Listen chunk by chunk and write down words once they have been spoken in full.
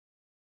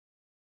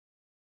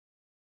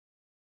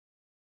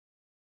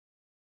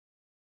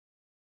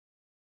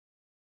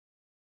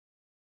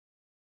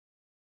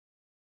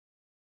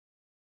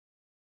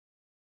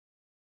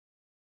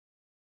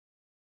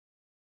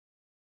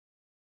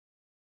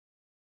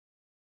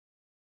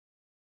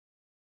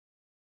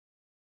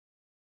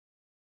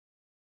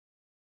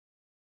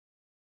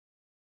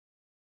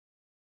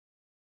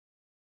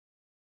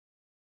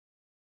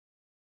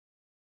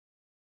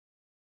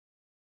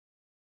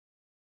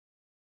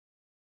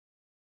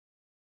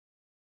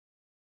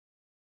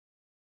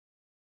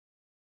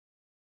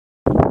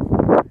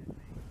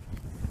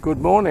Good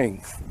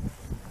morning.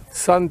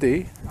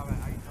 Sunday,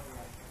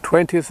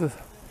 20th of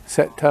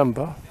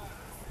September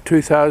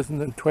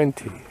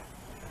 2020.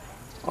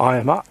 I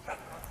am at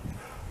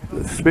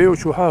the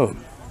spiritual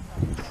home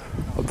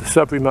of the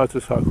Sudbury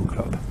Motorcycle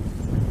Club,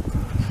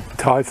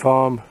 Ty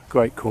Farm,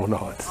 Great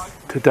Cornards.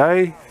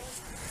 Today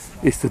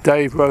is the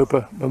Dave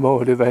Roper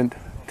Memorial Event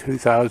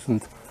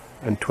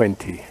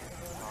 2020.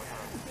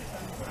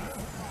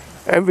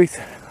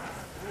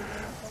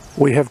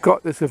 We have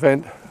got this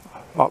event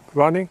up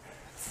running.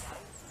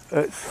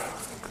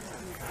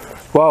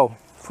 Well,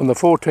 from the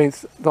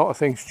 14th, a lot of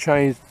things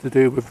changed to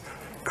do with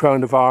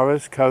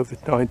coronavirus,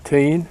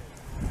 COVID-19.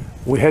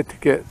 We had to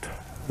get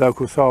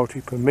local authority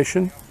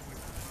permission.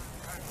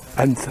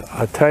 And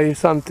I tell you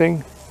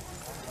something,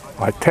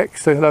 I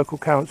texted the local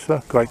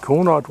councillor, Great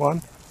Cornard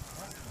one,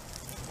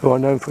 who I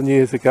know from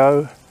years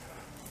ago,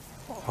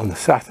 on the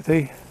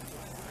Saturday,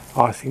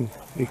 asking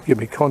he could give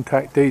me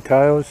contact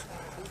details.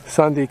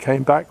 Sunday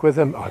came back with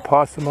them. I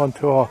passed them on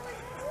to our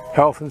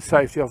Health and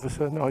Safety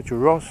Officer, Nigel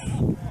Ross.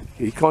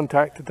 He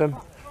contacted them.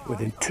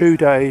 Within 2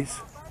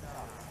 days,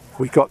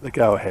 we got the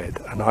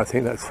go-ahead, and I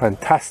think that's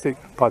fantastic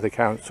by the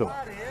council.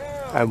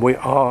 And we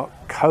are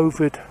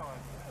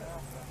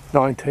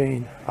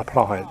COVID-19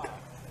 appliant.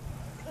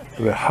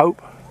 We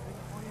hope,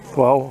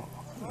 well,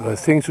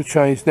 things will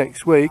change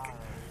next week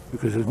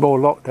because there's more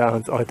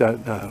lockdowns. I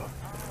don't know.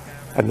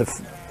 And the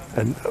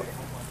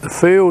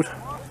field,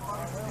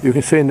 you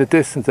can see in the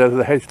distance over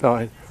the hedge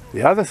line.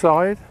 The other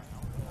side,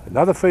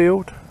 another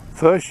field,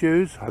 first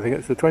used, I think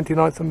it's the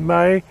 29th of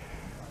May,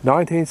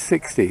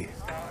 1960,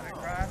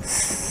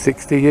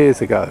 60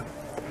 years ago,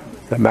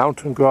 the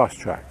mountain grass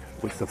track,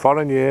 which the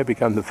following year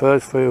became the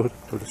first field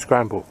for the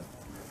scramble.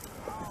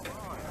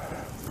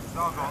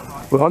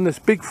 We're on this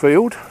big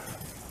field,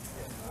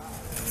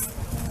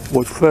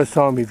 was the first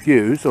time we've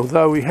used,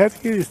 although we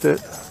have used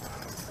it,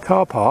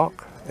 car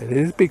park, it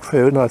is a big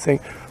field, and I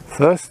think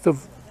 1st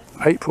of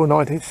April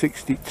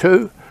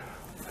 1962,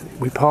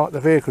 we parked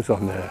the vehicles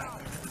on there.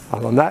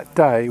 And on that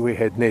day, we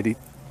had nearly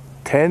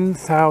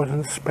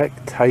 10,000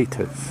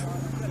 spectators.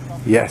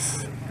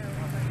 Yes.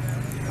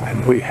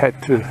 And we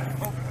had to,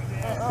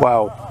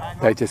 well,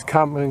 they just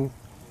come and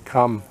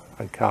come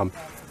and come.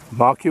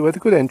 Mark you with a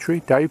good entry,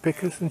 Dave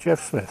Bickers and Jeff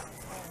Smith.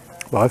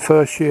 My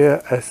first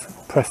year as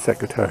press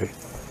secretary.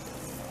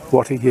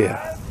 What a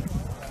year.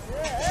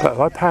 But if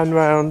I pan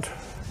round,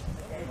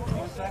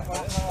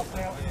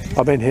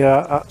 I've been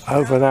here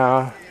over an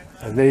hour,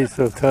 and these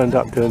have turned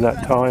up during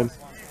that time.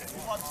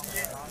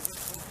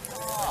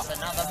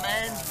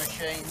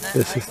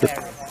 This is the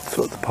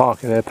sort of the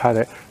parking area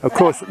paddock. Of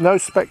course, no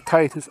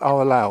spectators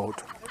are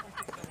allowed.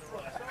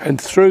 And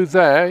through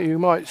there, you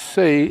might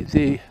see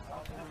the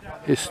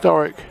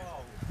historic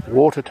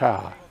water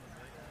tower.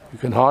 You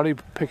can hardly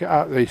pick it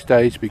up these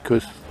days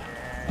because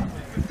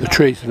the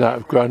trees now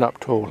have grown up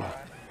taller.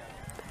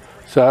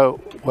 So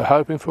we're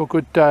hoping for a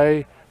good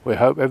day. We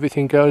hope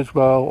everything goes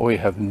well, and we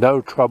have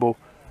no trouble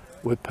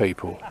with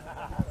people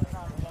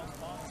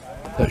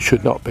that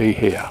should not be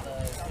here.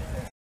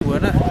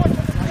 Weren't it?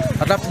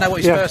 I'd love to know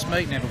what his first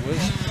meeting ever was.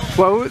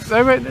 Well,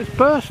 they went as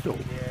Birstall,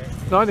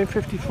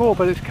 1954,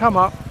 but it's come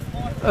up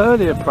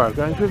earlier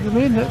programmes with them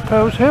in at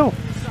Pearls Hill.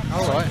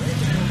 All right.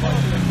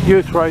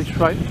 Youth race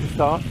straight to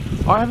start.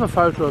 I have a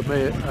photo of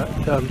me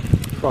at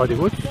Friday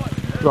Woods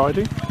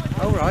riding.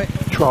 All right.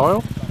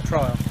 Trial.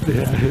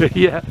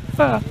 Yeah.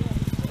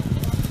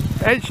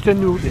 Etched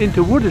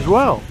into wood as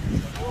well.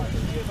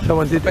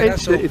 Someone did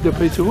etch it into a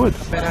piece of wood. I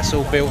bet that's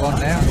all built on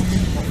now.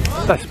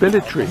 That's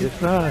military,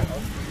 isn't it?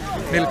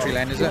 Military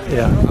land, is it?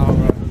 Yeah. Oh,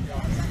 right.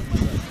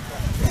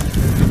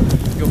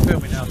 You're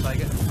filming now, take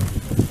it?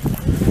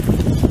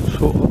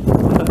 Sort of.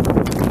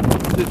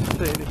 Didn't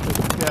see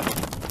anything. Yeah.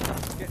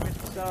 Get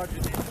Mr.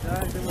 Sergeant in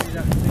today, do what you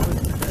have to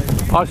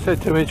do. I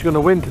said to him he's going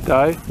to win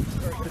today.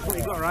 That's what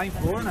you've got to aim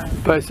for, isn't it?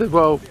 But he said,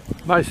 well,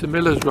 Mason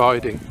Miller's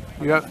riding.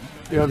 You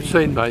haven't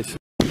seen Mason.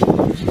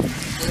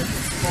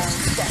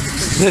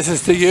 This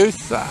is the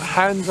youth,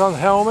 hands on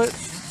helmets.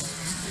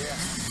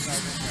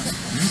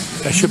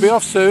 They should be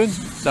off soon.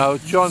 No,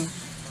 John.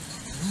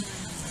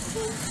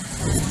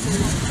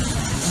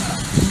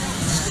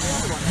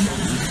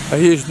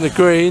 They're using the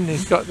green.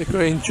 He's got the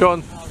green.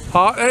 John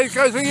Hart. There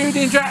goes the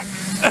Union Jack.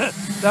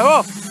 They're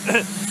off.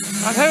 And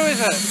who is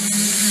it?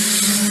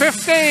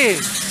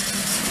 15.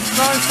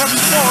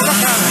 974.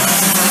 Look at it.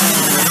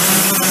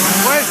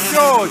 Where's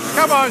George?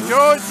 Come on,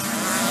 George.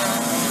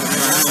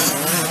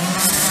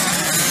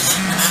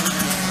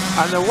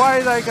 And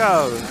away they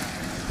go.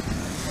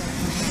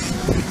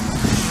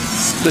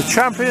 The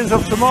champions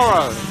of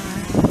tomorrow.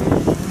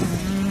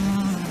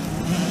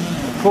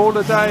 Paul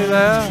a day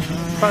there,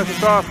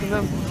 photographing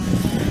them.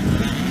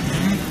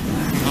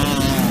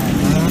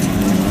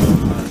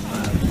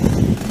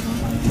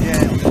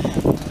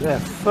 Their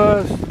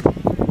first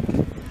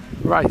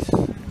race.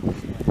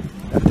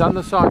 They've done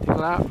the cycling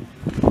lap.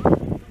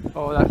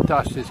 Oh, that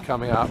dust is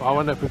coming up. I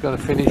wonder if we're going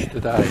to finish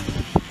today.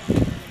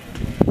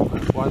 I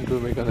wonder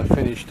if we're going to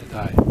finish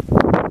today.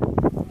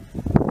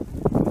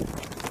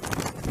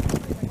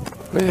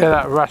 We hear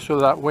that rustle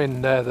of that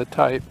wind there, the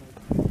tape.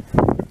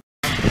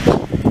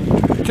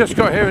 Just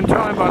got here in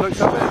time by the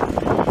looks of it.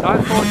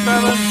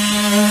 947,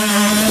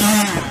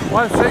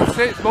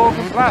 166,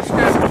 Morgan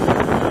Plaskett.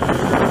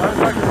 As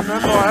I can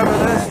remember, whatever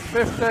this,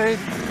 15,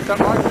 is that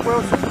Michael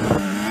Wilson?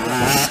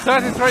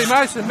 33,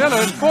 Mason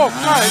Miller in 4th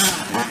place.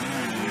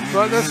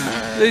 But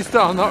these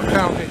are not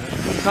counting.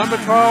 Number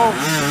 12,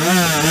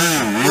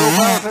 Will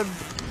Belton.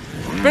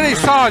 Billy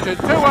Sargent,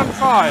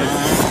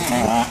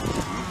 215.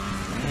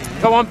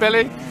 Come on,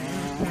 Billy.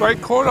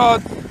 Great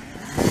corner.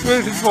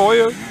 Rooting for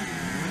you.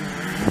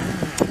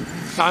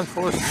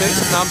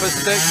 946, number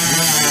 6.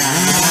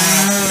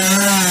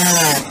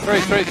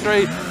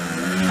 333,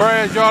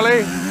 Freya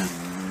Jolly.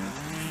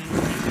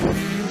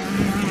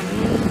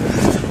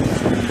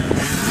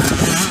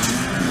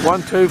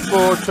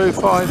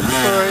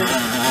 124253.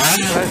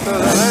 They've got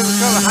the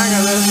hang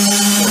of this.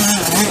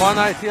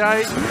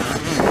 188.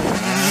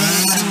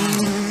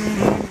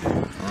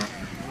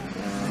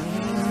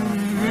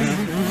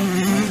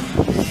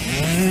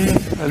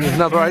 And there's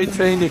number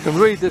 18. You can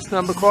read this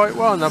number quite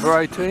well. Number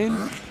 18.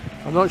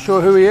 I'm not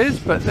sure who he is,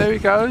 but there he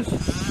goes.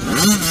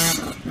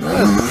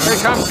 Here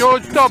comes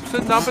George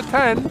Dobson, number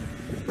 10.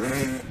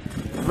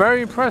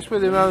 Very impressed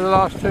with him over the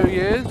last 2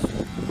 years.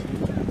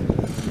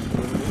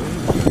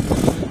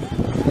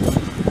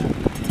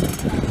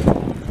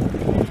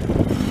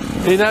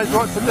 He knows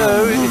what to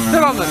do. He's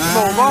still on the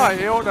small bite.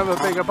 He ought to have a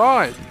bigger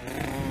bite.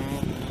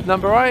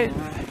 Number 8?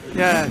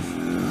 Yes.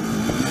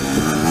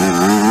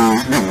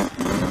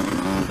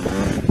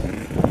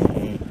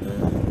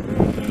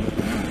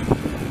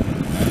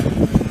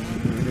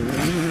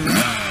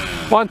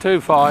 One,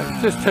 2,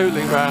 5, just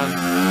tootling round.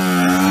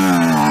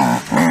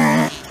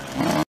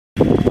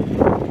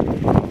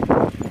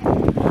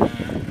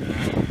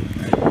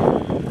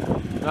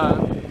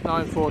 No,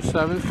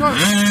 947. It's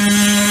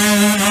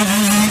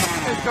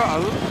got a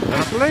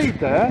lead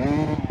there.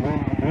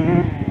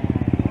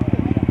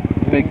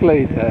 Big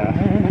lead there.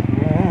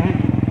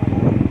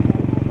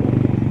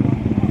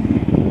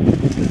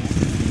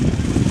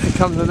 Here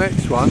comes the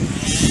next one,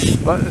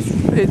 but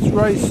it's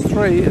race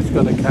 3 it's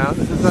going to count.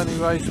 This is only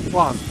race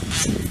 1.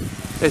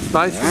 It's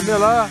Mason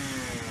Miller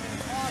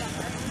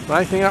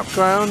making up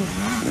ground.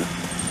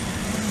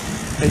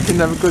 He didn't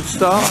have a good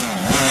start.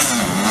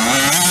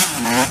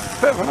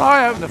 Bit of an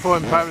eye opener for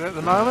him probably at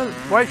the moment.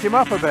 Wake him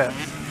up a bit.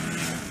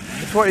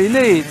 It's what he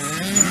needs.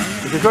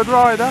 He's a good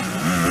rider.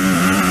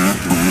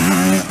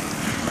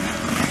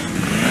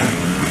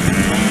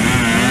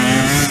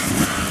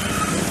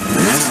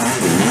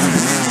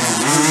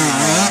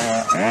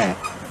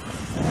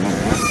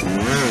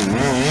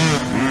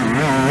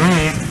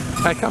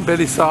 Here comes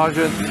Billy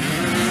Sargent. He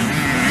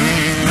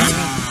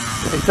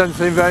doesn't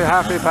seem very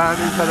happy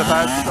apparently. He's had a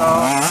bad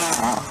start.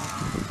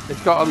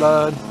 He's got to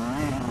learn.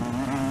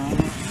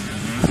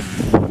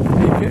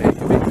 He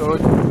can be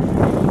good.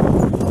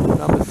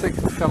 Number 6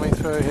 is coming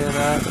through here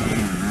now.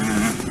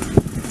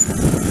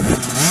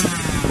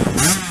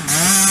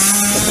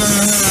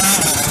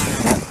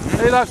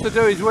 He loves to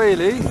do his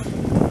wheelie.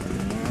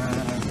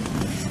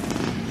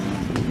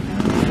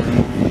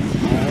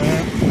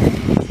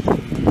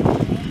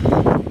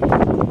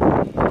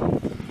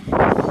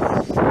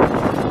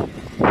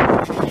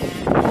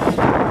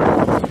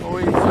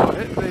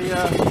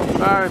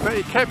 But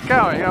he kept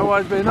going,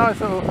 otherwise it'd be a nice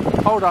little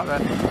hold up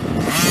there.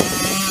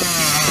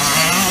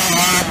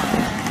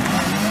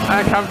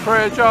 And comes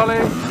Freya Jolly,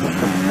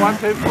 1,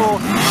 2, 4.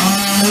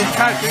 He's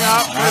catching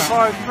up, 2,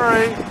 5,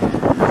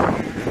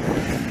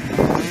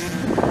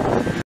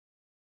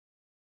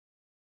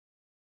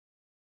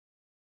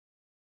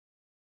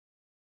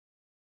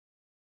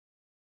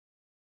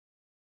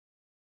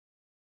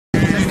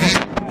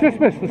 3. Just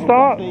missed the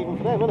start,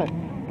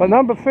 but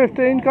number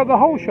 15 got the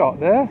whole shot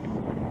there.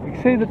 You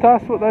can see the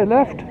dust, what they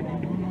left.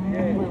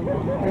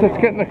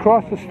 Just getting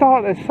across. The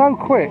start is so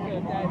quick.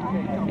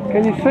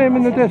 Can you see him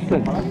in the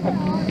distance?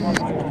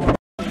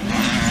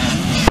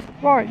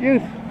 Right,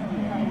 youth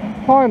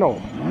final.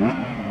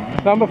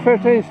 Number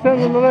 15 still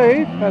in the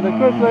lead, had a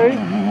good lead.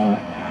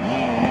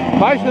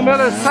 Mason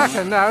Miller's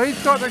second now, he's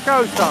got to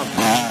go some.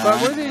 But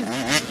with his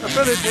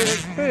ability and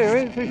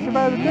experience, he should be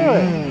able to do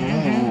it.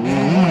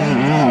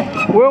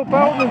 Will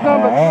Belton is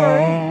number 3.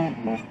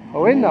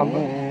 Oh, in number.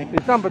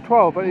 He's number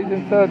 12, but he's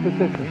in 3rd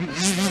position.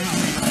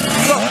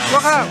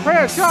 Look out,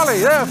 Freya Jolly,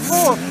 there,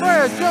 4th,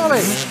 Freya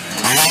Jolly.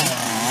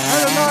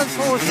 And a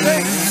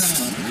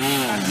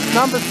 946.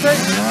 Number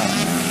 6.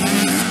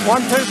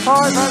 1, 2,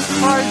 5, that's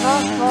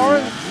Fraser,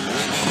 Lawrence.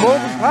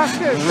 Morgan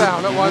Plaskett is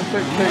down at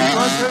 166.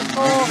 1, 2,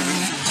 4.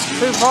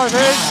 2, 5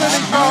 here,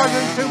 Billy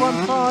Sargent,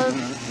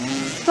 215.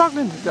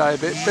 Struggling today a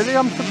bit, Billy,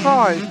 I'm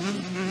surprised.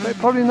 But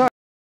probably not.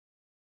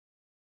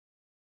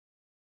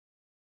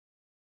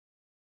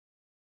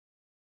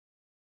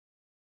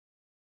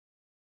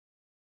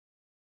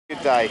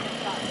 Good day.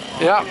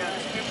 Yeah,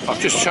 I've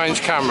just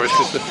changed cameras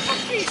because the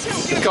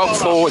got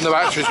full and the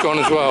battery's gone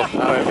as well.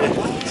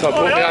 So I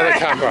bought the other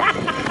camera.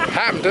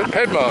 Happened at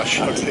Pedmarsh.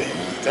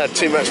 had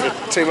too much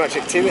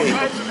activity.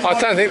 I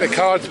don't think the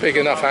card's big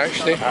enough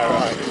actually.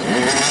 Alright.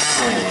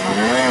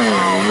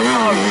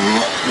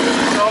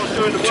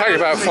 It took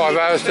about 5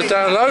 hours to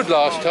download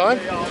last time.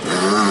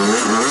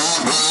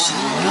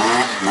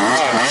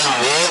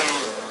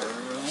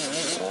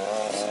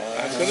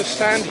 I'm going to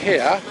stand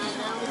here.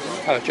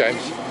 Hello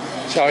James.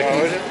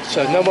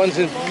 So no one's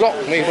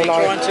blocked me when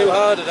I trying too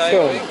hard today,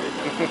 film.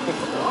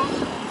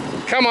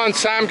 Come on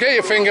Sam, get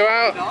your finger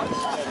out.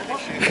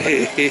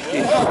 She's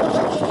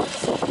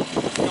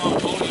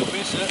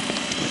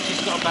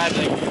got a bad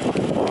leg.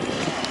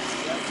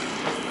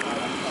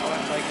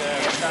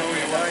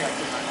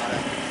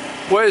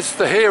 Where's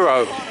the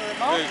hero?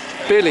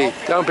 Billy,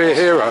 don't be a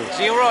hero. Is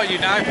he alright, you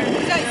know?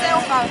 He's got his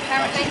elbow,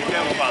 apparently.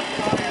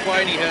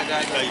 Why only hurt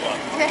that?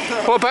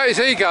 What about his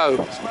ego?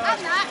 And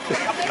that.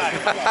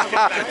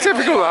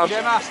 Typical one.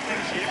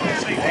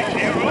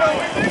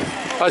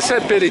 I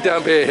said Billy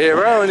don't be a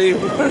hero and he...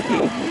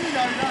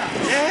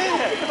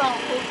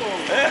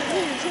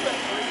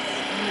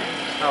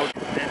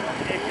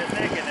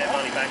 They're getting their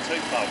money back too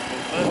far.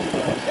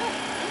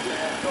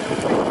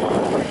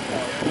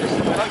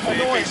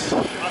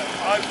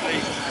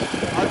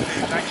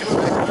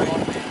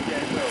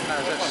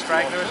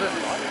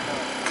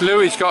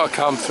 Louis got to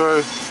come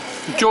through.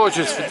 George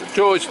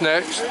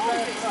next,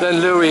 then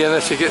Louis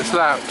unless he gets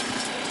lapped.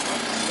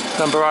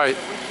 Number 8.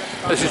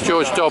 This is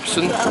George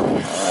Dobson.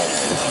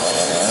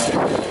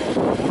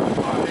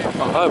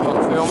 I hope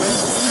I'm filming.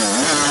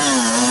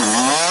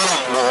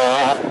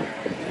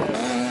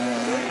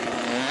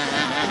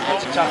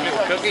 That's a tough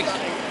little cookie.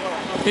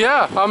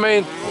 Yeah, I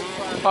mean,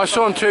 I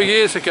saw him 2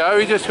 years ago,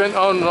 he just went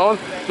on and on.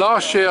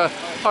 Last year,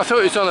 I thought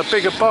he was on a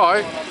bigger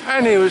bike,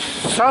 and he was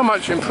so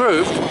much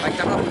improved. They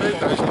come up and move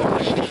those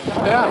guys.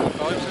 Yeah,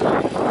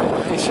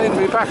 he seemed to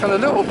be back on a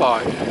little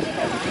bike.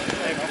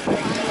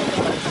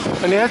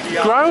 And he had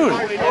grown.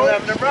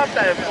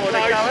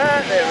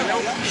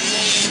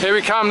 Here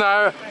we come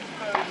now.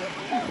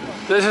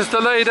 This is the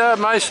leader,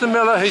 Mason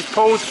Miller, he's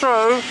pulled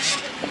through.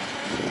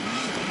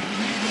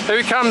 Here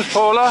he comes,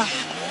 Paula.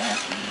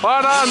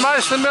 Well done,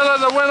 Mason Miller,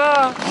 the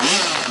winner.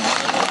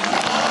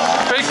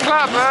 Big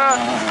clap there.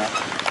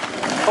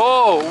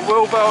 Oh,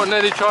 Will Belton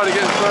nearly tried to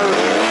get through.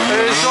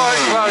 He's right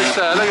close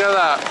there, look at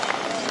that.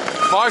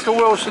 Michael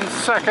Wilson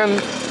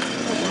second,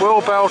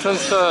 Will Belton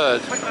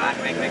third.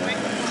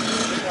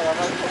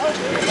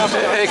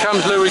 Here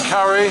comes Louis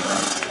Curry.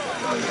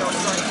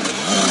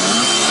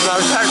 No,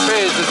 Zach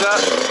Beers is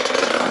that.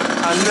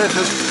 And this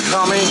is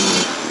Tommy.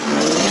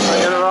 I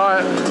get it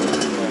right.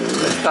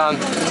 It's done.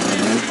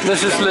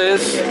 This is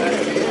Liz.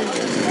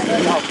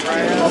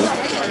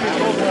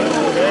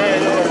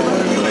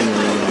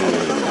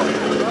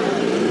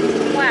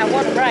 Wow,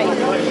 what a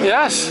race.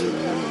 Yes.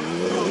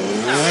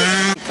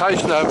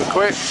 Presentation over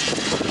quick.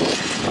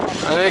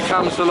 And here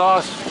comes the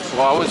last,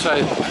 well I would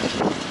say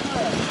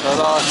the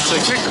last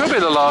 6, it could be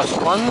the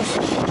last ones.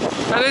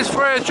 And it's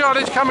Freya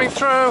Jolly's coming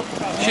through.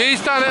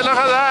 She's done it, look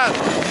at that.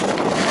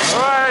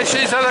 Hooray,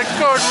 she's had a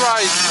good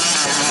race.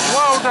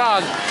 Well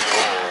done.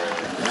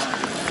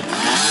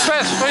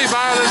 Best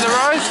female in the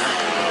race.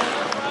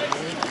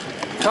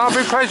 Can't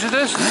be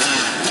prejudiced.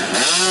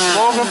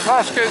 Morgan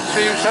Plaskett,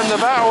 she was in the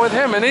battle with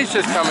him and he's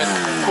just coming.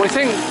 We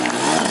think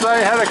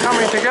they had a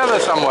coming together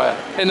somewhere,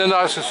 in the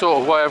nicest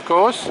sort of way of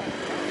course.